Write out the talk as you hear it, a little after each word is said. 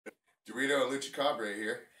Dorito Luchacabre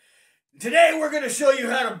here. Today we're going to show you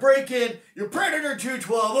how to break in your Predator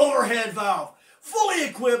 212 overhead valve, fully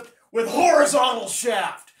equipped with horizontal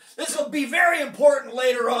shaft. This will be very important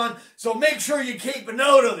later on, so make sure you keep a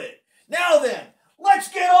note of it. Now then, let's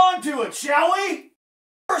get on to it, shall we?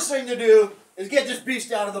 First thing to do is get this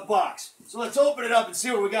beast out of the box. So let's open it up and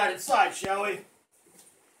see what we got inside, shall we?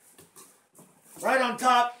 Right on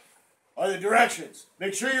top are the directions.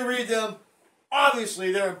 Make sure you read them.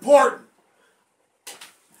 Obviously, they're important.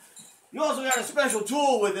 You also got a special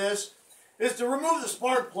tool with this. It's to remove the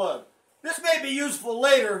spark plug. This may be useful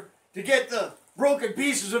later to get the broken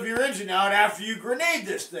pieces of your engine out after you grenade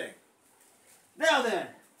this thing. Now then,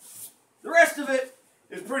 the rest of it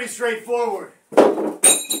is pretty straightforward.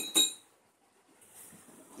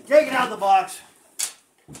 Take it out of the box,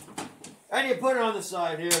 and you put it on the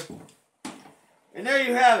side here. And there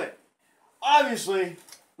you have it. Obviously,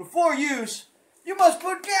 before use, you must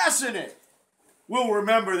put gas in it. We'll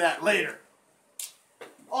remember that later.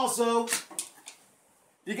 Also,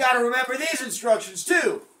 you got to remember these instructions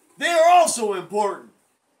too. They are also important.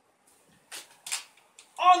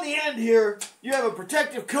 On the end here, you have a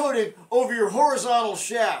protective coating over your horizontal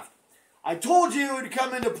shaft. I told you it would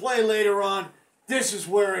come into play later on. This is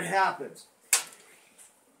where it happens.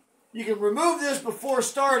 You can remove this before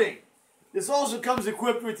starting. This also comes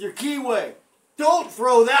equipped with your keyway. Don't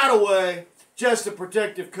throw that away, just a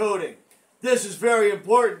protective coating. This is very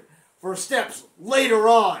important for steps later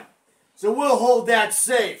on. So we'll hold that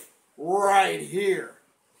safe right here.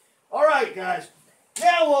 All right, guys.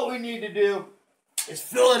 Now what we need to do is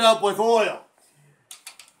fill it up with oil.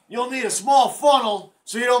 You'll need a small funnel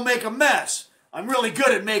so you don't make a mess. I'm really good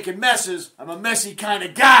at making messes. I'm a messy kind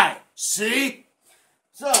of guy. See?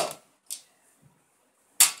 So,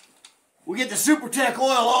 we get the Super Tech oil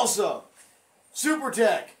also. Super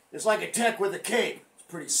Tech. It's like a tech with a cape. It's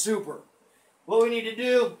pretty super. What we need to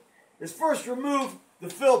do is first remove the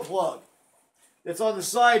fill plug that's on the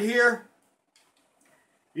side here.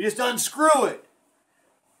 You just unscrew it.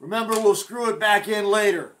 Remember, we'll screw it back in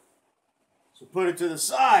later. So put it to the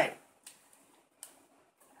side.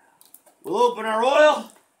 We'll open our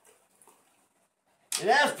oil. And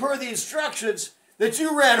as per the instructions that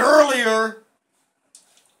you read earlier,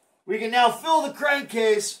 we can now fill the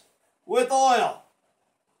crankcase with oil.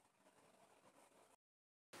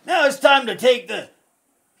 Now it's time to take the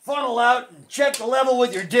funnel out and check the level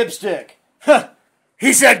with your dipstick.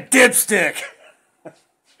 He said dipstick.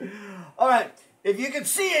 Alright, if you can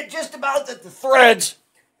see it just about at the threads,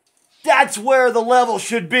 that's where the level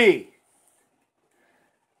should be.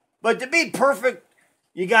 But to be perfect,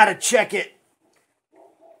 you got to check it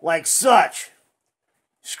like such.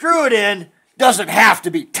 Screw it in. Doesn't have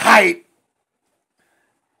to be tight,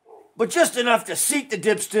 but just enough to seat the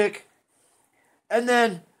dipstick. And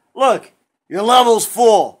then, look, your level's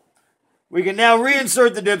full. We can now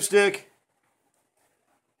reinsert the dipstick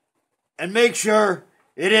and make sure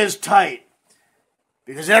it is tight,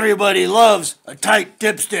 because everybody loves a tight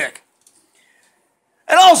dipstick.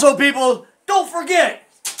 And also, people, don't forget,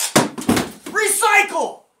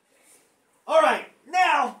 recycle! Alright,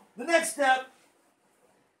 now, the next step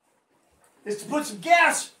is to put some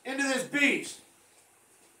gas into this beast.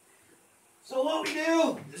 So what we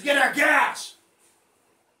do is get our gas.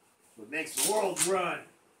 What makes the world run.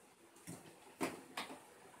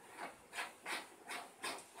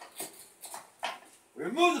 We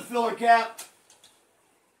remove the filler cap.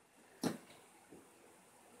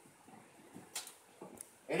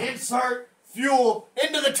 And insert fuel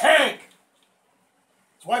into the tank.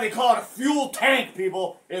 That's why they call it a fuel tank,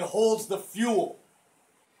 people. It holds the fuel.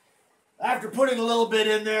 After putting a little bit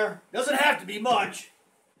in there, doesn't have to be much.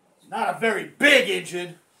 It's not a very big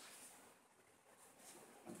engine.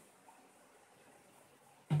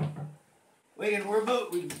 We can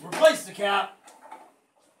replace the cap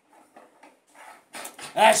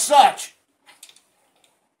as such.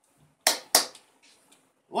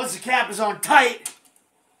 Once the cap is on tight,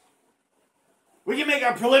 we can make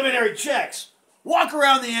our preliminary checks. Walk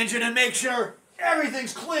around the engine and make sure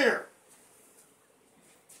everything's clear.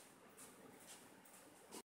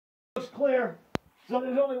 Looks clear. So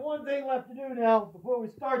there's only one thing left to do now before we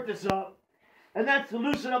start this up, and that's to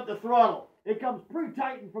loosen up the throttle. It comes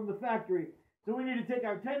pre-tightened from the factory, so we need to take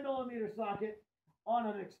our 10mm socket on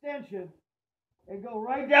an extension and go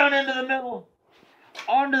right down into the middle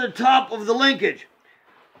onto the top of the linkage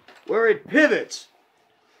where it pivots.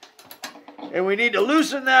 And we need to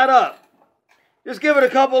loosen that up. Just give it a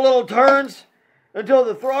couple little turns until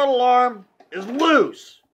the throttle arm is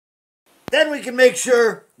loose. Then we can make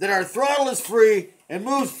sure that our throttle is free and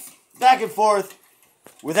moves back and forth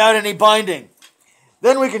without any binding.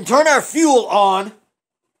 Then we can turn our fuel on,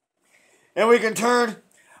 and we can turn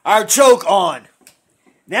our choke on.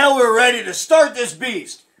 Now we're ready to start this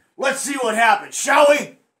beast. Let's see what happens, shall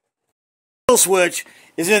we? The switch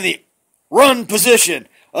is in the run position.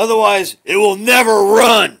 Otherwise, it will never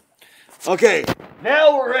run. Okay,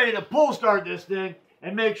 now we're ready to pull start this thing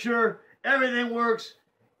and make sure everything works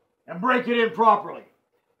and break it in properly.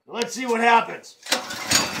 Let's see what happens.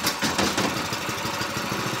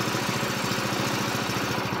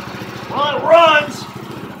 While it runs,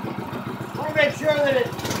 we'll make sure that it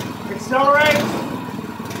accelerates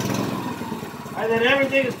and that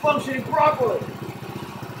everything is functioning properly.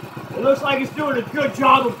 It looks like it's doing a good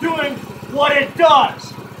job of doing what it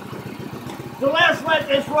does. So let's let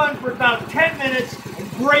this run for about 10 minutes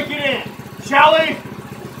and break it in, shall we?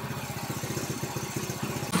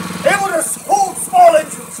 Able to hold small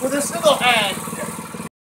engines with a single hand.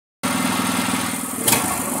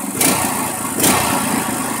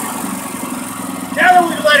 Now that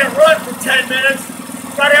we've let it run for 10 minutes,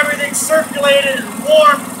 got everything circulated and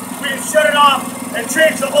warm, we can shut it off and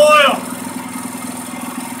change the oil.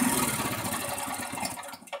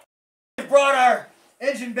 We brought our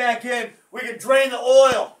engine back in, we can drain the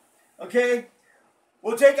oil, okay?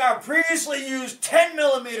 We'll take our previously used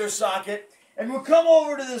 10mm socket and we'll come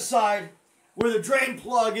over to the side where the drain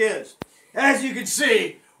plug is. As you can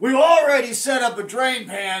see, we've already set up a drain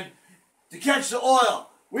pan to catch the oil.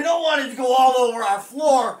 We don't want it to go all over our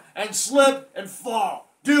floor and slip and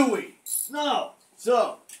fall, do we? No.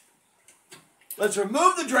 So, let's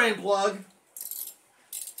remove the drain plug.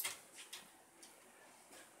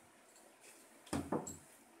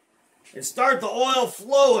 And start the oil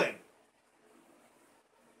flowing.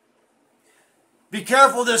 Be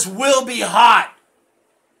careful, this will be hot.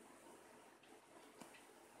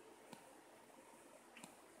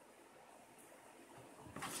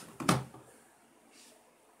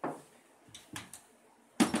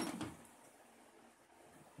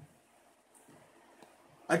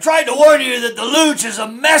 I tried to warn you that the Looch is a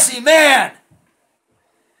messy man.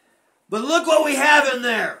 But look what we have in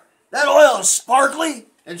there. That oil is sparkly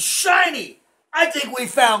and shiny. I think we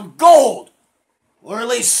found gold, or at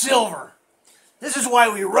least silver. This is why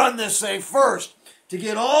we run this thing first, to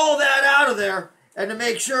get all that out of there and to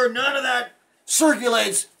make sure none of that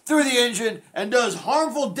circulates through the engine and does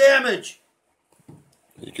harmful damage.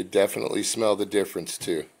 You could definitely smell the difference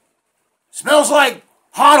too. Smells like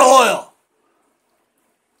hot oil.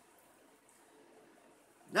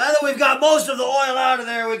 Now that we've got most of the oil out of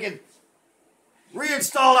there, we can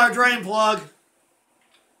reinstall our drain plug.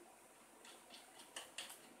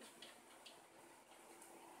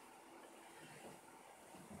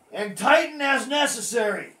 And tighten as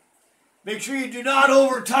necessary. Make sure you do not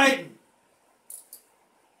over-tighten.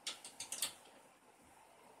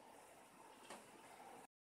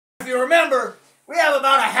 If you remember, we have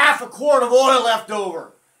about a half a quart of oil left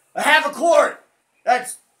over. A half a quart.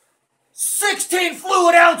 That's 16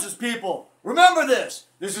 fluid ounces, people. Remember this.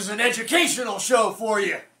 This is an educational show for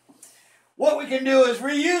you. What we can do is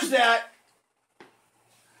reuse that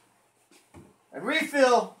and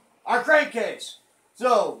refill our crankcase.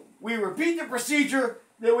 So, we repeat the procedure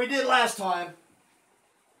that we did last time.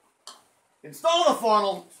 Install the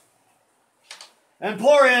funnel and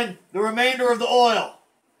pour in the remainder of the oil.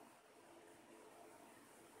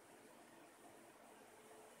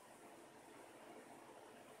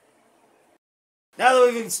 Now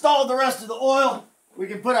that we've installed the rest of the oil, we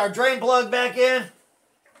can put our drain plug back in.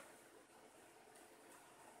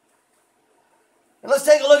 And let's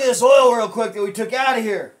take a look at this oil real quick that we took out of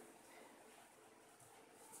here.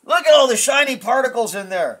 Look at all the shiny particles in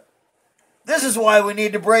there. This is why we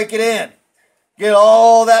need to break it in. Get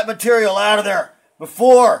all that material out of there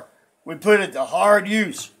before we put it to hard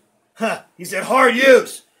use. Huh, he said hard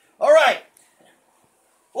use. All right.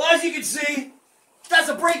 Well, as you can see, that's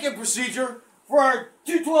a break-in procedure for our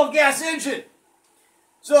 212 gas engine.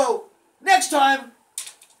 So, next time,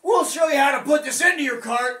 we'll show you how to put this into your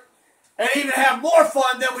cart and even have more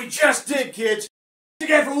fun than we just did, kids.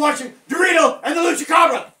 Thanks again for watching Dorito and the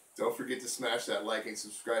Luchacabra. Don't forget to smash that like and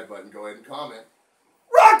subscribe button. Go ahead and comment.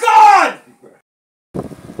 Rock on!